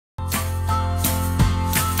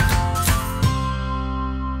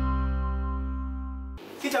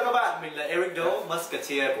Xin chào các bạn, mình là Eric Đỗ,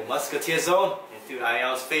 Musketeer của Musketeer Zone đến từ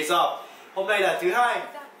IELTS FACE-OFF. Hôm nay là thứ hai,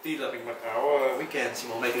 tuy là mình mặc áo weekend nhưng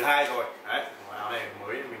mà hôm nay thứ hai rồi. Đấy, áo này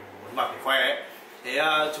mới mình muốn mặc để khoe ấy. Thế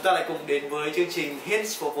chúng ta lại cùng đến với chương trình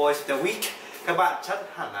Hints for Voice of the Week. Các bạn chắc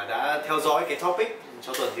hẳn là đã theo dõi cái topic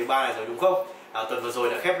cho tuần thứ 3 này rồi đúng không? Tuần vừa rồi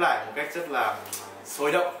đã khép lại một cách rất là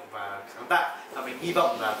sôi động và sáng tạo. Và mình hy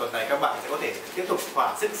vọng là tuần này các bạn sẽ có thể tiếp tục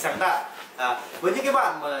thỏa sức sáng tạo. Với những cái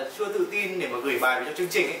bạn mà chưa tự tin để mà gửi bài về cho chương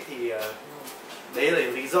trình ấy, thì đấy là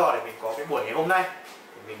lý do để mình có cái buổi ngày hôm nay.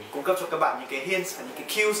 Để mình cung cấp cho các bạn những cái hints, những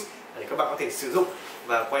cái cues để các bạn có thể sử dụng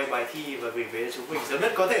và quay bài thi và gửi về cho chúng mình sớm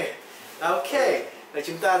nhất có thể. Ok, vậy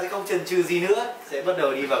chúng ta sẽ không chần chừ gì nữa, sẽ bắt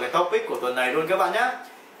đầu đi vào cái topic của tuần này luôn các bạn nhé.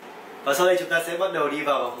 Và sau đây chúng ta sẽ bắt đầu đi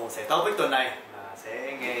vào một giải topic tuần này,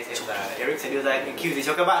 sẽ nghe xem là Eric sẽ đưa ra những cue gì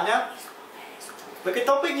cho các bạn nhé. Với cái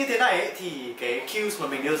topic như thế này ấy, thì cái cues mà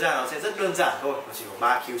mình đưa ra nó sẽ rất đơn giản thôi, nó chỉ có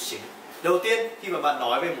 3 cues chính. Đầu tiên, khi mà bạn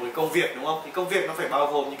nói về một cái công việc đúng không? Thì công việc nó phải bao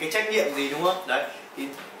gồm những cái trách nhiệm gì đúng không? Đấy, thì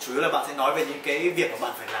chủ yếu là bạn sẽ nói về những cái việc mà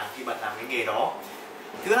bạn phải làm khi bạn làm cái nghề đó.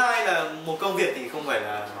 Thứ hai là một công việc thì không phải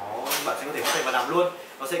là bạn sẽ có thể bắt tay vào làm luôn.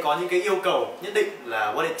 Nó sẽ có những cái yêu cầu nhất định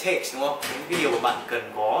là what it takes đúng không? Những cái điều mà bạn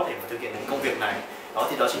cần có để mà thực hiện cái công việc này. Đó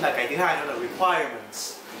thì đó chính là cái thứ hai, đó là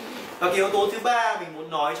requirements. Và cái yếu tố thứ ba mình muốn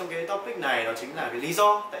nói trong cái topic này đó chính là cái lý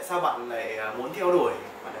do tại sao bạn lại muốn theo đuổi,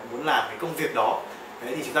 bạn lại muốn làm cái công việc đó.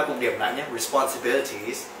 Đấy thì chúng ta cùng điểm lại nhé: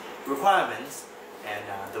 responsibilities, requirements and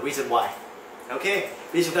the reason why. Ok,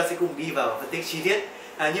 bây giờ chúng ta sẽ cùng đi vào phân tích chi tiết.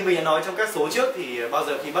 Như mình đã nói trong các số trước thì bao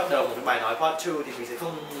giờ khi bắt đầu một cái bài nói part 2 thì mình sẽ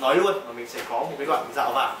không nói luôn mà mình sẽ có một cái đoạn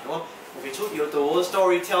dạo vào đúng không? Một cái chút yếu tố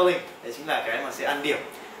storytelling, đấy chính là cái mà sẽ ăn điểm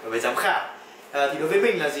đối với giám khảo. Thì đối với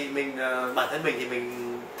mình là gì? Bản thân mình thì mình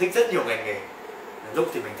thích rất nhiều ngành nghề. Lúc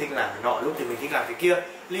thì mình thích làm cái nọ, lúc thì mình thích làm cái kia.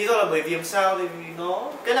 Lý do là bởi vì làm sao thì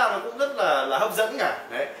nó cái nào nó cũng rất là hấp dẫn cả.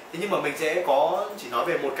 Đấy. Thế nhưng mà mình sẽ chỉ nói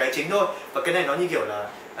về một cái chính thôi. Và cái này nó như kiểu là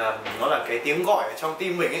nó là cái tiếng gọi ở trong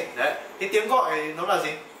tim mình ấy. Đấy. Cái tiếng gọi nó là gì?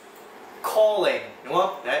 Calling đúng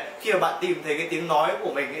không? Đấy. Khi mà bạn tìm thấy cái tiếng nói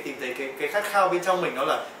của mình ấy, tìm thấy cái khát khao bên trong mình, nó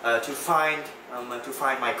là to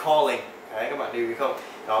find my calling. Đấy, các bạn lưu ý không?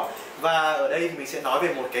 Đó. Và ở đây thì mình sẽ nói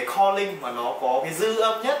về một cái calling mà nó có cái dư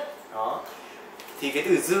âm nhất. Đó. Thì cái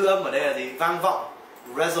từ dư âm ở đây là gì? Vang vọng,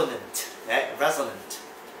 resonant. Đấy, resonant.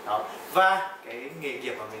 Đó. Và cái nghề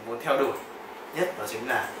nghiệp mà mình muốn theo đuổi nhất đó chính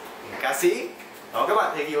là ca sĩ. Đó, các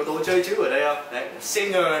bạn thấy cái yếu tố chơi chữ ở đây không? Đấy,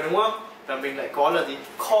 singer đúng không? Và mình lại có là gì?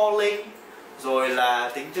 Calling, rồi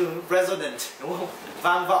là tính từ resonant đúng không?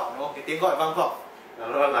 Vang vọng đúng không? Cái tiếng gọi vang vọng. Đó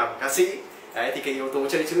là làm ca sĩ. Đấy, thì cái yếu tố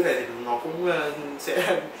chơi chữ này thì nó cũng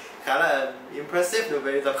sẽ khá là impressive đối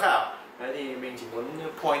với giám khảo. Đấy, thì mình chỉ muốn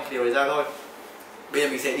point điều này ra thôi. Bây giờ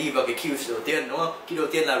mình sẽ đi vào cái cues đầu tiên đúng không? Cái đầu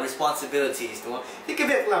tiên là responsibilities đúng không? Thì cái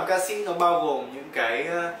việc làm ca sĩ nó bao gồm những cái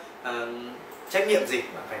trách nhiệm gì?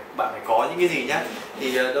 Bạn phải có những cái gì nhá.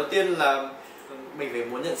 Thì đầu tiên là mình phải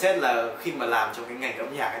muốn nhận xét là khi mà làm trong cái ngành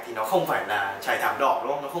âm nhạc ấy, thì nó không phải là trải thảm đỏ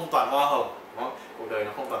đúng không? Nó không toàn hoa hồng đúng không? Cuộc đời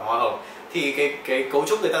nó không toàn hoa hồng. Thì cái cấu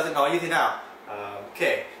trúc người ta sẽ nói như thế nào?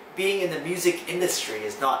 Okay, being in the music industry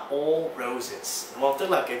is not all roses, đúng không?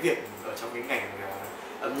 Tức là cái việc ở trong cái ngành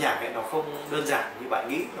âm nhạc ấy nó không đơn giản như bạn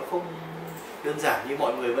nghĩ, nó không đơn giản như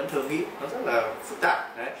mọi người vẫn thường nghĩ, nó rất là phức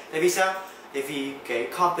tạp. Đấy. Tại vì sao? Tại vì cái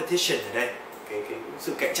competition ở đây, cái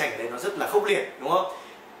sự cạnh tranh ở đây nó rất là khốc liệt, đúng không?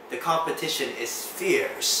 The competition is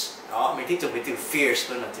fierce. Đó, mình thích dùng cái từ fierce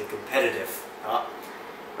hơn là từ competitive. Đó.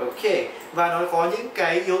 Ok, và nó có những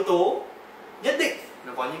cái yếu tố nhất định,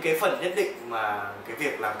 nó có những cái phần nhất định mà cái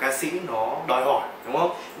việc làm ca sĩ nó đòi hỏi, đúng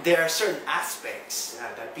không? There are certain aspects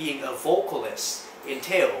that being a vocalist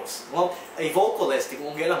entails, đúng không? A vocalist thì cũng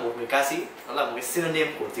có nghĩa là một người ca sĩ, nó là một cái synonym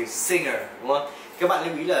của từ singer, đúng không? Các bạn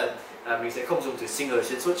lưu ý là mình sẽ không dùng từ singer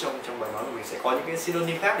xuyên suốt trong bài nói, mình sẽ có những cái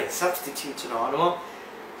synonym khác để substitute cho nó, đúng không?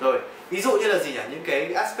 Rồi, ví dụ như là gì nhỉ? Những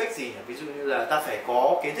cái aspect gì nhỉ? Ví dụ như là ta phải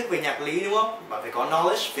có kiến thức về nhạc lý đúng không? Bạn phải có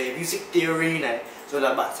knowledge về music theory này. Rồi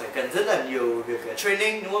là bạn phải cần rất là nhiều việc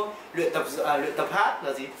training đúng không? Luyện tập hát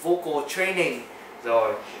là gì? Vocal training.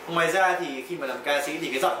 Rồi, ngoài ra thì khi mà làm ca sĩ thì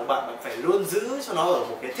cái giọng của bạn phải luôn giữ cho nó ở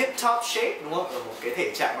một cái tip top shape đúng không? Ở một cái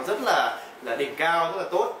thể trạng nó rất là đỉnh cao, rất là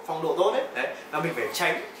tốt, phong độ tốt đấy. Đấy, và mình phải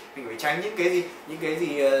tránh những cái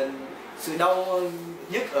gì sự đau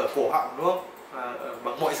nhức ở cổ họng đúng không?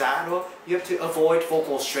 Bằng mọi giá đúng không? You have to avoid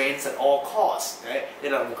vocal strains at all costs. Đấy,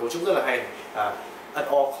 đây là một cấu trúc rất là hay. At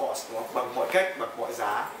all costs đúng không? Bằng mọi cách, bằng mọi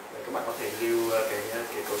giá. Đấy, các bạn có thể lưu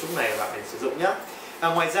cái cấu trúc này bạn để sử dụng nhé.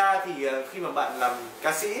 Ngoài ra thì khi mà bạn làm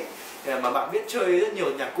ca sĩ mà bạn biết chơi rất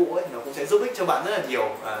nhiều nhạc cụ ấy, nó cũng sẽ giúp ích cho bạn rất là nhiều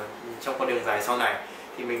trong con đường dài sau này.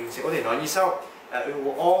 Thì mình sẽ có thể nói như sau. it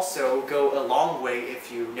will also go a long way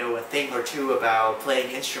if you know a thing or two about playing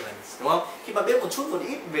instruments, đúng không? Khi bạn biết một chút một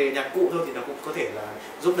ít về nhạc cụ thôi thì nó cũng có thể là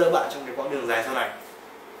giúp đỡ bạn trong cái quãng đường dài sau này.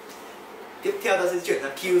 Tiếp theo ta sẽ chuyển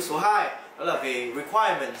sang Q số 2, đó là về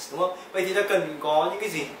requirements, đúng không? Vậy thì ta cần có những cái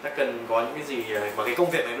gì? Ta cần có những cái gì và cái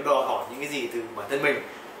công việc này nó đòi hỏi những cái gì từ bản thân mình?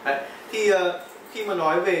 Đấy. Thì khi mà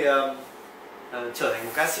nói về trở thành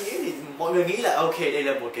một ca sĩ thì mọi người nghĩ là ok, đây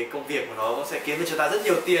là một cái công việc mà nó sẽ kiếm được cho ta rất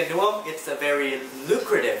nhiều tiền, đúng không? It's a very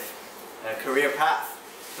lucrative career path,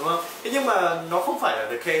 đúng không? Thế nhưng mà nó không phải là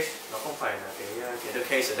the case, nó không phải là cái the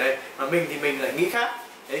case ở đây, mà mình thì mình lại nghĩ khác.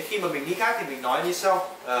 Đấy, khi mà mình nghĩ khác thì mình nói như sau.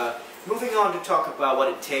 Moving on to talk about what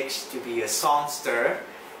it takes to be a songster,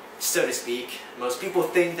 so to speak, most people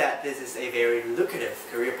think that this is a very lucrative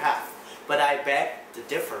career path, but I beg to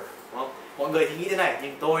differ, đúng không? Mọi người thì nghĩ thế này,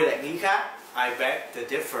 nhưng tôi lại nghĩ khác. I beg to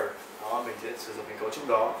differ. Đó, mình sẽ sử dụng cái cấu trúc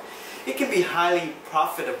đó. It can be highly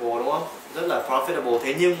profitable, đúng không? Rất là profitable.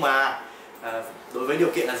 Thế nhưng mà đối với điều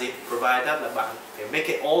kiện là gì? Provided là bạn phải make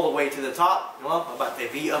it all the way to the top, đúng không? Và bạn phải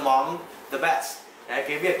be among the best. Đấy,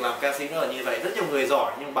 cái việc làm ca sĩ nó là như vậy. Rất nhiều người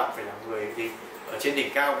giỏi nhưng bạn phải là người gì? Ở trên đỉnh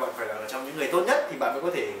cao, bạn phải là ở trong những người tốt nhất thì bạn mới có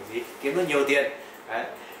thể gì? Kiếm được nhiều tiền. Đấy.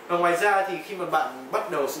 Và ngoài ra thì khi mà bạn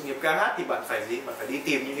bắt đầu sự nghiệp ca hát thì bạn phải gì? Bạn phải đi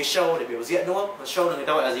tìm những cái show để biểu diễn, đúng không? Và show là người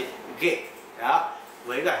ta gọi là gì? Gig. Đó.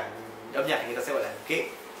 Với cả âm nhạc thì người ta sẽ gọi là gig.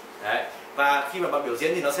 Đấy. Và khi mà bạn biểu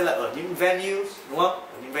diễn thì nó sẽ là ở những venues, đúng không?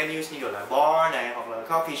 Ở những venues như kiểu là bar này, hoặc là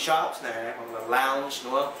coffee shops này, hoặc là lounge,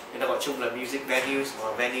 đúng không? Người ta gọi chung là music venues hoặc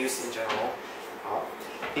là venues in general. Đó.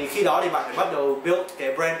 Thì khi đó thì bạn phải bắt đầu build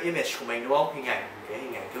cái brand image của mình, đúng không? Hình ảnh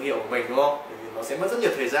thương hiệu của mình, đúng không? Thì nó sẽ mất rất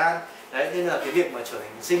nhiều thời gian. Đấy, nên là cái việc mà trở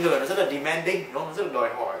thành singer nó rất là demanding, đúng không? Nó rất là đòi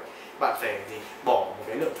hỏi. Bạn phải thì bỏ một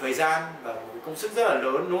cái lượng thời gian và một cái công sức rất là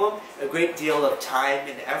lớn, đúng không? A great deal of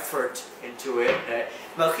time and effort into it. Đấy.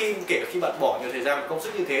 Và kể cả khi bạn bỏ nhiều thời gian và công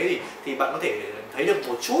sức như thế thì bạn có thể thấy được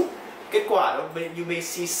một chút kết quả đó. You may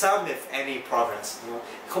see some if any progress, đúng không?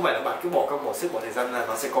 Không phải là bạn cứ bỏ công bỏ sức bỏ thời gian là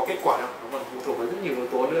nó sẽ có kết quả đâu, nó còn phụ thuộc vào rất nhiều yếu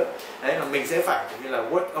tố nữa. Đấy là mình sẽ phải như là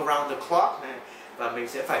work around the clock này, và mình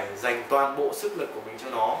sẽ phải dành toàn bộ sức lực của mình cho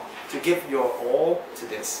nó, to give your all to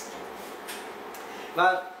this.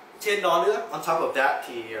 Và trên đó nữa, on top of that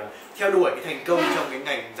thì theo đuổi cái thành công trong cái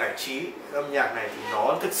ngành giải trí âm nhạc này thì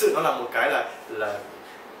nó thực sự nó là một cái là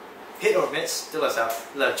hit or miss, tức là sao?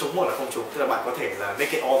 Là trúng hoặc là không trúng, tức là bạn có thể là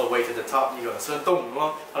make it all the way to the top như kiểu là Sơn Tùng, đúng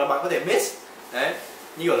không? Hoặc là bạn có thể miss, đấy,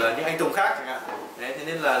 như kiểu là những anh Tùng khác chẳng hạn. Đấy, thế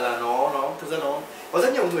nên là nó thực ra nó có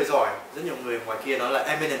rất nhiều người giỏi, rất nhiều người ngoài kia nó là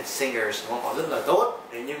eminent singers, đúng không? Họ rất là tốt,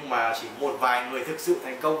 thế nhưng mà chỉ một vài người thực sự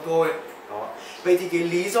thành công thôi. Đó. Vậy thì cái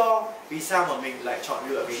lý do vì sao mà mình lại chọn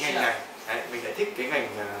lựa cái ngành này, đấy, mình lại thích cái ngành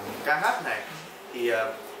ca hát này thì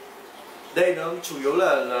đây nó chủ yếu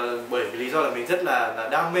là bởi cái lý do là mình rất là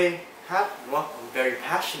đam mê hát, đúng không? I'm very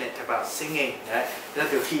passionate about singing. Đấy, nên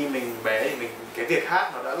từ khi mình bé thì cái việc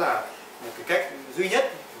hát nó đã là một cái cách duy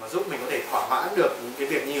nhất mà giúp mình có thể thỏa mãn được những cái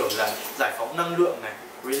việc như kiểu là giải phóng năng lượng này,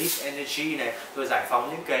 release energy này, rồi giải phóng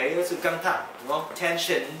những cái sự căng thẳng, đúng không?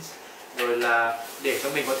 Tensions, rồi là để cho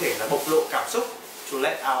mình có thể là bộc lộ cảm xúc, to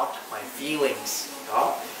let out my feelings.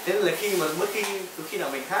 Đó. Thế nên là cứ khi nào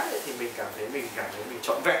mình hát ấy, thì mình cảm thấy mình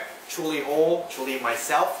trọn vẹn, truly whole, truly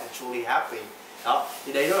myself and truly happy. Đó.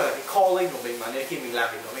 Thì đấy đó là cái calling của mình, mà nên khi mình làm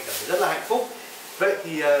thì mình cảm thấy rất là hạnh phúc. Vậy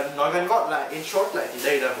thì nói ngắn gọn lại, in short lại, thì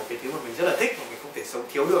đây là một cái thứ mà mình rất là thích mà mình không thể sống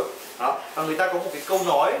thiếu được. Đó. Và người ta có một cái câu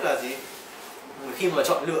nói là gì? Khi mà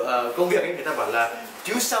chọn lựa công việc ấy, người ta bảo là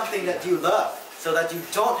do something that you love, so that you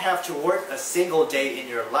don't have to work a single day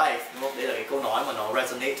in your life, đúng không? Đây là cái câu nói mà nó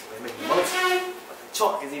resonate với mình most.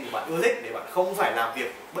 Chọn cái gì mà bạn yêu thích để bạn không phải làm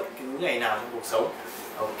việc bất cứ ngày nào trong cuộc sống.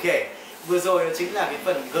 Ok, vừa rồi đó chính là cái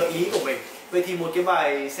phần gợi ý của mình. Vậy thì một cái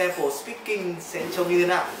bài sample speaking sẽ trông như thế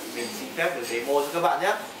nào? Mình xin phép được demo cho các bạn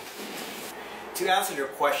nhé. To answer your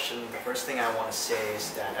question, the first thing I want to say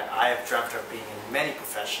is that I have dreamt of being in many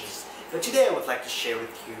professions, but today I would like to share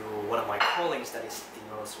with you one of my callings that is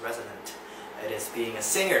the most resonant. It is being a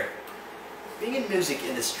singer. Being in music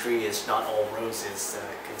industry is not all roses,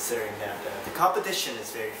 considering that the competition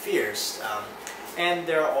is very fierce, and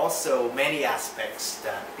there are also many aspects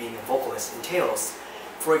that being a vocalist entails.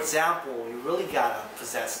 For example, you really gotta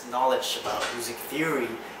possess knowledge about music theory,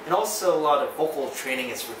 and also a lot of vocal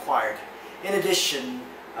training is required. In addition,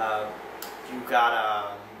 you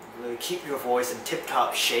gotta really keep your voice in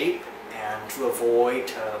tip-top shape and to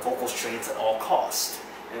avoid vocal strains at all costs.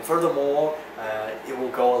 And furthermore, it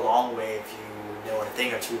will go a long way if you know a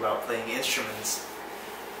thing or two about playing instruments.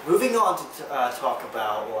 Moving on to talk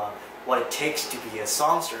about what it takes to be a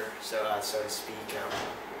songster, so to speak.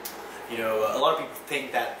 A lot of people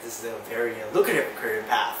think that this is a very lucrative career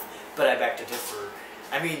path, but I beg to differ.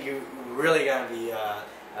 I mean, you really gonna be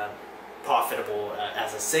profitable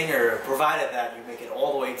as a singer, provided that you make it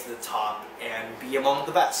all the way to the top and be among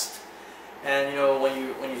the best. And you know, when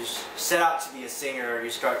you set out to be a singer, you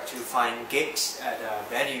start to find gigs at a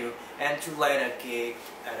venue, and to land a gig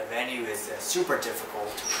at a venue is super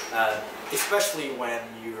difficult, especially when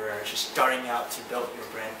you're just starting out to build your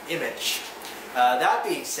brand image. That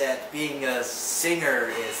being said, being a singer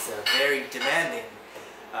is very demanding.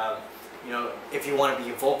 You know, if you want to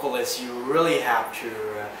be a vocalist, you really have to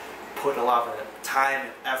put a lot of time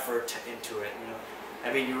and effort into it. You know,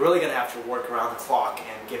 I mean, you're really gonna have to work around the clock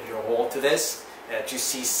and give your all to this to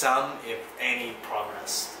see some, if any,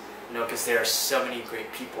 progress. You know, because there are so many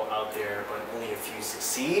great people out there, but only a few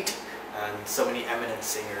succeed, and so many eminent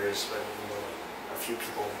singers, but you know, a few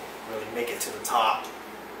people really make it to the top.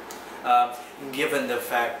 Given the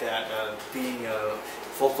fact that being a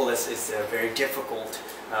vocalist is very difficult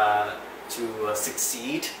to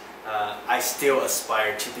succeed, I still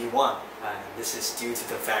aspire to be one. This is due to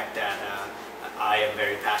the fact that I am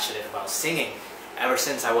very passionate about singing. Ever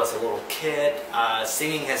since I was a little kid,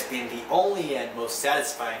 singing has been the only and most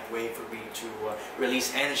satisfying way for me to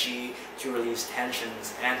release energy, to release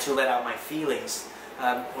tensions, and to let out my feelings.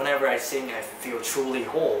 Whenever I sing, I feel truly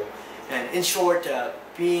whole. And in short,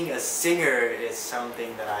 being a singer is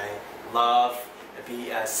something that I love.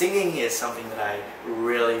 Singing is something that I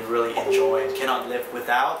really, really enjoy and cannot live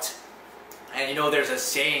without. And you know, there's a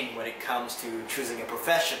saying when it comes to choosing a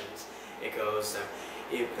profession. It goes,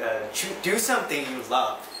 do something you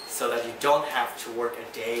love so that you don't have to work a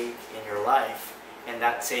day in your life. And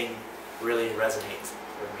that saying really resonates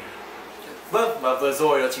with me. Vâng, và vừa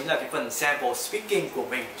rồi đó chính là cái phần sample speaking của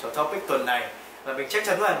mình cho topic tuần này. Và mình chắc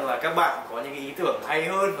chắn rằng là các bạn có những ý tưởng hay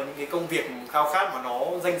hơn, có những cái công việc khao khát mà nó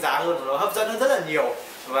danh giá hơn, và nó hấp dẫn hơn rất là nhiều.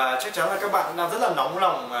 Và chắc chắn là các bạn đang rất là nóng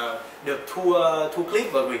lòng được thu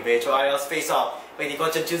clip và gửi về cho IELTS FACE-OFF. Vậy thì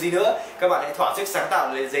còn chần chừ gì nữa, các bạn hãy thỏa sức sáng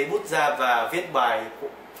tạo, lấy giấy bút ra và viết bài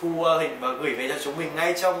thu hình và gửi về cho chúng mình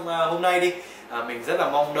ngay trong hôm nay đi. Mình rất là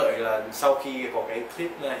mong đợi là sau khi có cái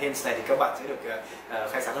clip hints này thì các bạn sẽ được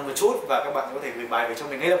khai sáng hơn một chút, và các bạn có thể gửi bài về cho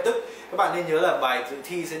mình ngay lập tức. Các bạn nên nhớ là bài dự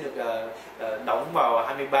thi sẽ được đóng vào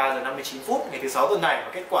 23 giờ 59 phút ngày thứ 6 tuần này,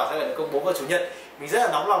 và kết quả sẽ được công bố vào chủ nhật. Mình rất là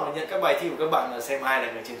nóng lòng để nhận các bài thi của các bạn, là xem ai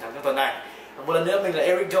là người chiến thắng trong tuần này. Một lần nữa, mình là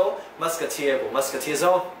ĐŁNG, Musketeer của Musketeer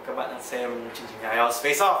Zone. Các bạn đang xem chương trình IELTS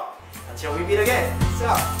FACE-OFF. Until we meet again.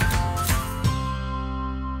 So.